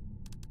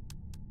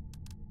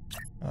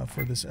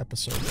for this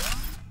episode.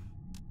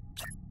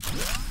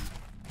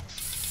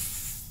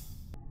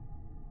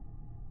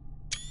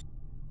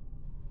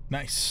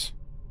 Nice.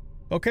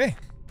 Okay.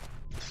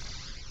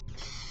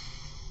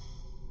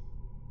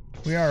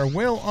 We are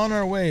well on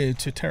our way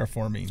to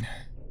terraforming.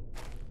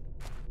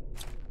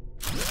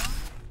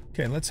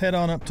 Okay, let's head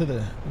on up to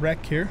the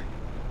wreck here.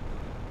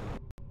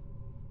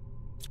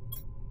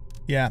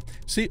 Yeah.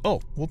 See,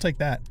 oh, we'll take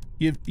that.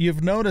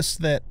 You've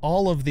noticed that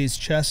all of these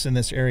chests in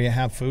this area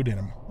have food in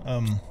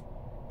them.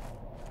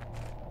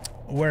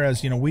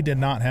 Whereas, you know, we did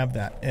not have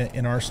that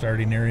in our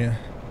starting area.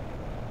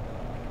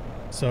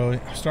 So,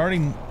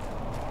 starting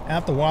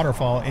at the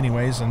waterfall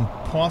anyways, and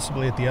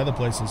possibly at the other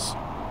places,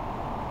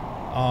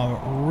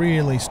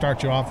 really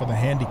start you off with a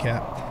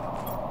handicap.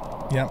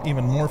 Yeah,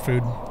 even more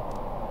food.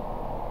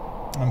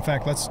 In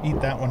fact, let's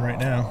eat that one right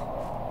now.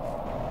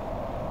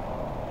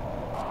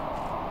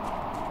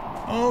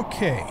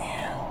 Okay.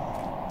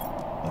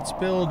 Let's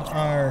build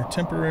our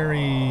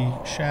temporary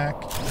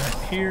shack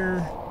right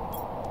here.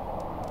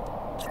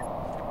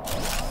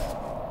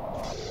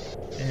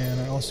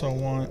 And I also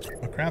want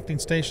a crafting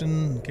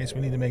station in case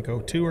we need to make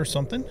O2 or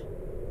something.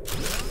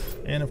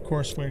 And of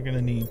course we're going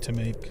to need to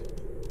make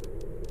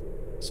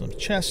some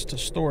chests to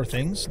store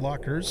things,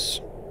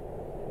 lockers.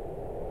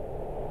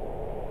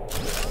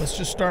 Let's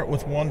just start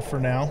with one for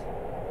now.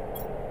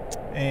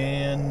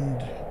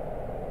 And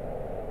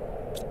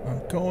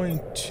I'm going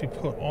to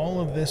put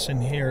all of this in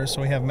here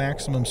so we have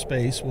maximum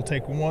space. We'll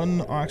take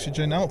 1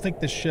 oxygen. I don't think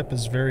this ship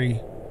is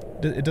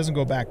it doesn't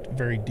go back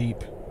very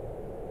deep.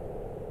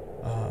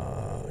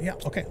 Yeah,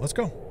 okay, let's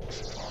go.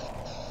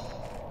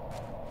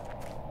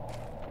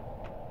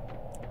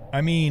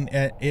 I mean,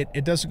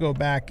 it doesn't go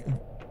back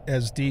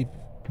as deep,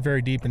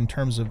 very deep in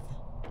terms of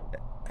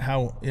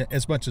how,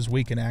 as much as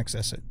we can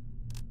access it.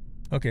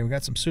 Okay, we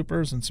got some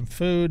supers and some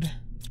food.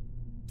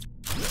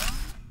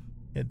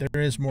 Yeah,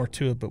 there is more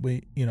to it, but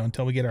we, you know,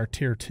 until we get our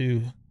tier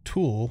 2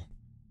 tool,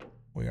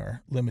 we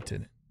are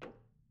limited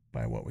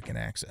by what we can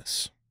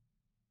access.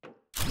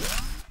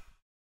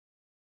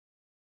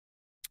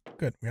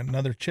 Good. We got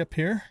another chip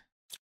here.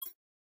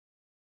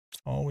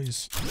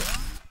 Always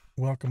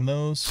welcome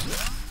those.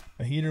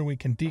 A heater we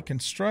can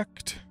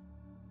deconstruct.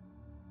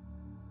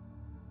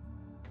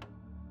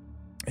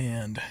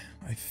 And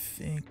I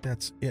think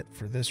that's it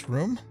for this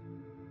room.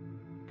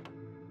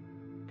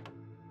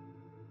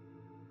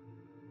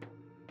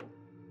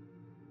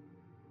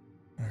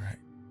 All right.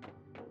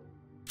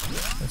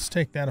 Let's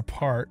take that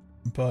apart,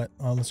 but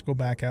let's go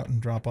back out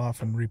and drop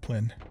off and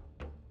replen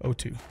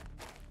O2.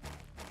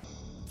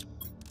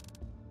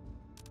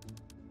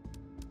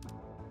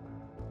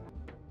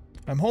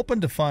 I'm hoping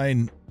to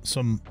find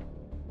some,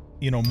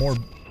 you know, more...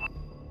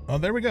 Oh,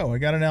 there we go. I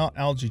got an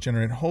algae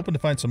generator. Hoping to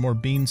find some more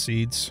bean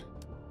seeds.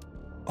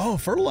 Oh,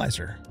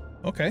 fertilizer.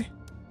 Okay.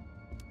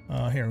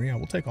 Here, yeah,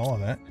 we'll take all of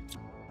that.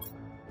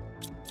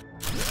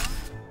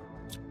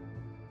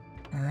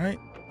 All right.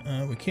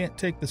 We can't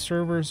take the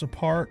servers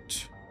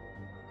apart.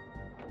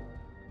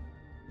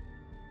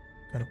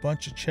 Got a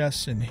bunch of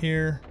chests in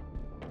here.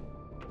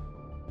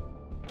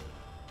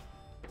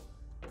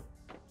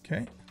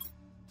 Okay.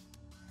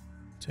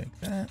 Take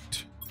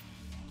that.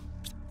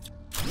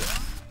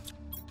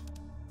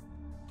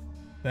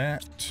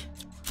 That.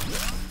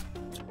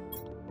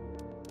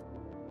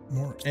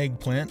 More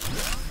eggplant.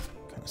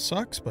 Kind of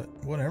sucks, but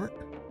whatever.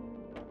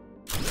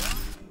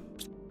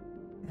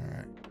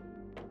 Alright.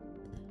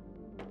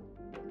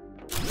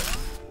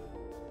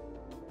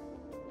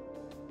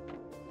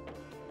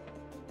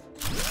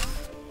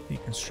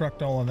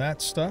 Deconstruct all of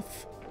that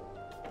stuff.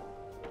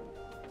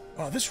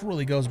 Oh, this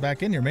really goes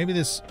back in here. Maybe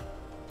this...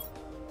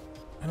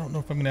 I don't know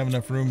if I'm going to have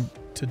enough room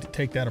to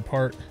take that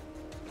apart.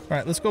 All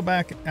right, let's go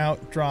back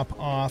out, drop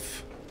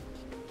off.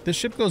 This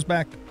ship goes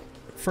back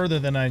further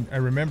than I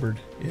remembered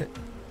it.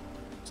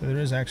 So there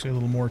is actually a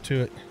little more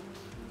to it.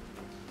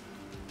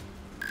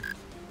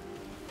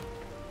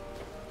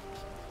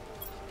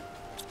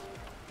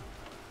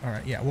 All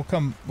right, yeah, we'll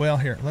come... Well,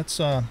 here, let's...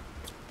 We'll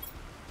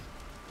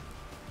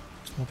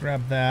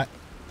grab that.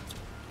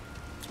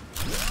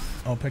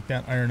 I'll pick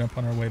that iron up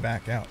on our way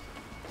back out.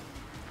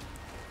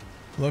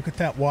 Look at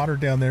that water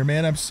down there,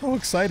 man. I'm so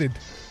excited.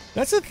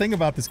 That's the thing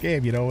about this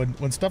game, you know,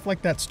 when stuff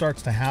like that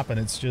starts to happen,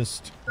 it's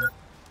just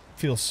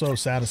feels so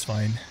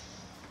satisfying.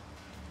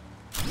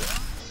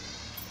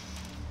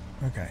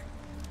 Okay.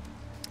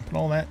 Put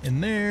all that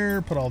in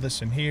there, put all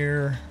this in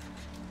here.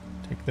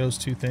 Take those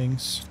two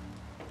things.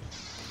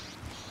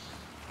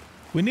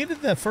 We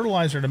needed the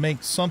fertilizer to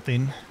make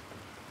something.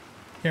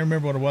 Can't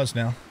remember what it was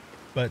now,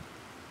 but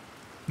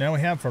now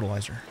we have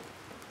fertilizer.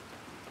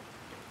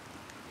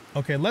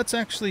 Okay, let's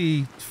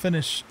actually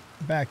finish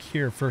back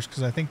here first,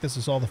 because I think this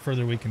is all the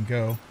further we can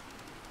go.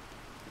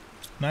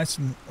 Nice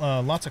and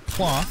lots of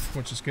cloth,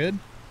 which is good.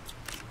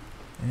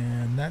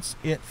 And that's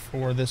it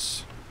for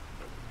this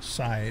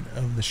side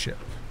of the ship.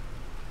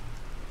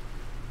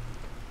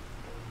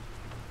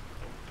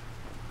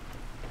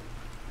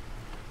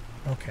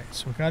 Okay,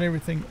 so we got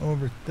everything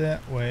over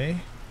that way.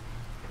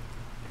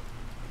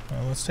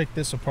 Let's take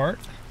this apart.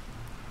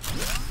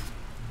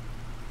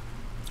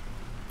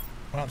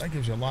 Wow, that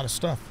gives you a lot of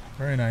stuff.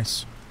 Very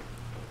nice.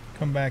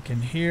 Come back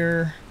in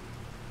here.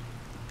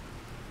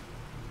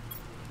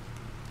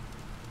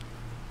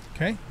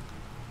 Okay.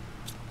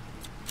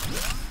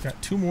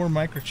 Got 2 more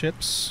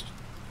microchips.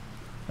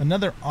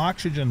 Another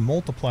oxygen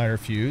multiplier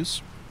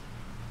fuse.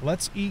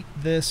 Let's eat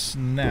this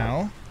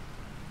now.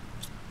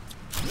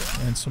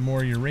 And some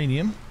more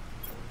uranium.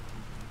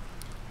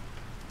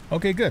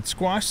 Okay, good.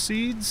 Squash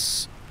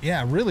seeds.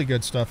 Yeah, really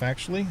good stuff,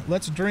 actually.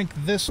 Let's drink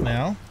this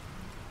now.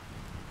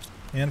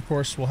 And, of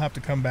course, we'll have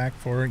to come back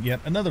for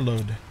yet another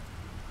load.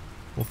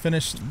 We'll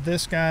finish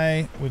this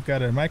guy. We've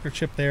got a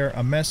microchip there,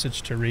 a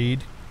message to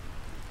read.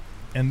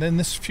 And then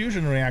this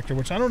fusion reactor,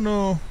 which I don't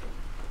know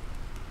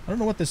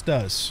what this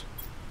does.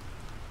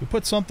 We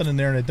put something in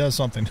there and it does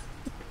something.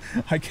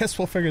 I guess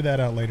we'll figure that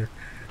out later.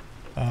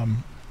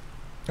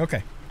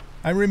 Okay.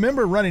 I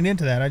remember running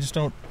into that. I just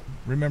don't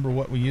remember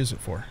what we use it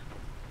for.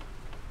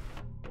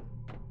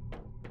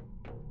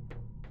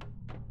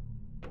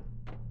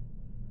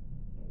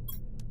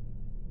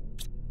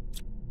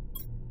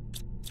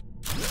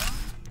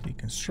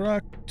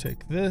 Deconstruct,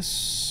 take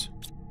this,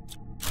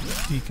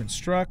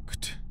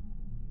 deconstruct,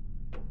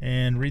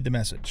 and read the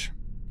message.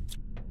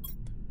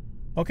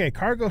 Okay,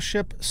 cargo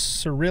ship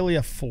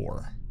Cerelia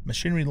 4,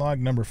 machinery log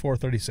number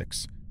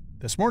 436.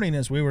 This morning,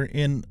 as we were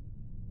in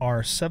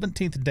our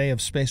 17th day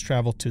of space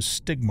travel to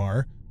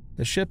Stigmar,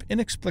 the ship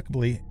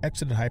inexplicably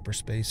exited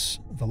hyperspace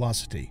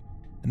velocity.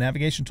 The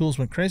navigation tools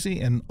went crazy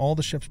and all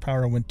the ship's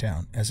power went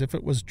down, as if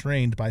it was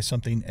drained by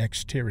something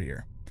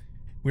exterior.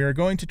 We are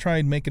going to try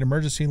and make an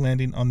emergency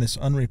landing on this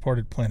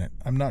unreported planet.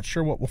 I'm not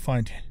sure what we'll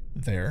find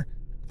there.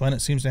 The planet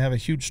seems to have a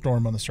huge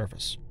storm on the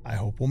surface. I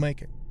hope we'll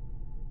make it.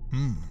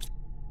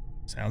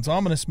 Sounds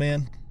ominous,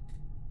 man.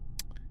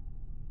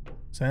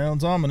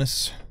 Sounds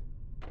ominous.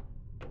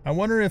 I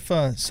wonder if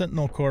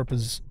Sentinel Corp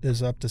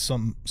is up to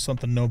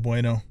something no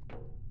bueno.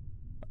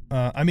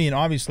 I mean,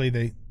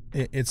 obviously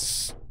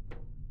it's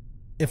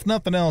if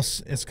nothing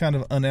else, it's kind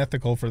of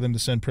unethical for them to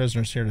send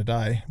prisoners here to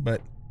die,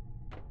 but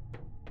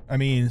I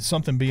mean,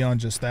 something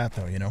beyond just that,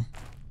 though, you know.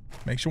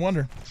 Makes you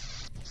wonder.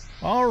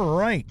 All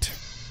right.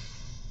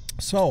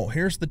 So,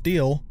 here's the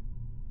deal.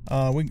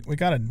 We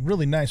got a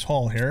really nice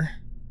haul here.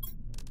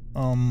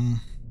 So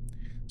I'm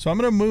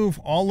going to move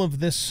all of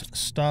this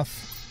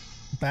stuff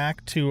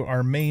back to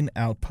our main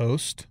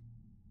outpost.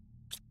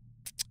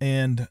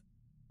 And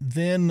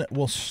then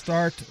we'll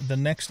start the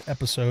next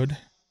episode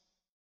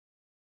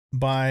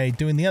by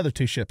doing the other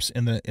 2 ships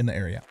in the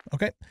area.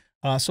 Okay?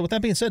 So with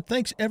that being said,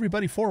 thanks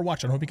everybody for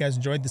watching. I hope you guys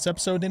enjoyed this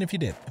episode, and if you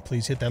did,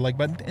 please hit that like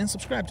button and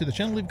subscribe to the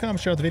channel, leave a comment,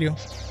 share the video,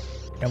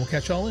 and we'll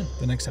catch y'all in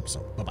the next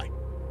episode. Bye-bye.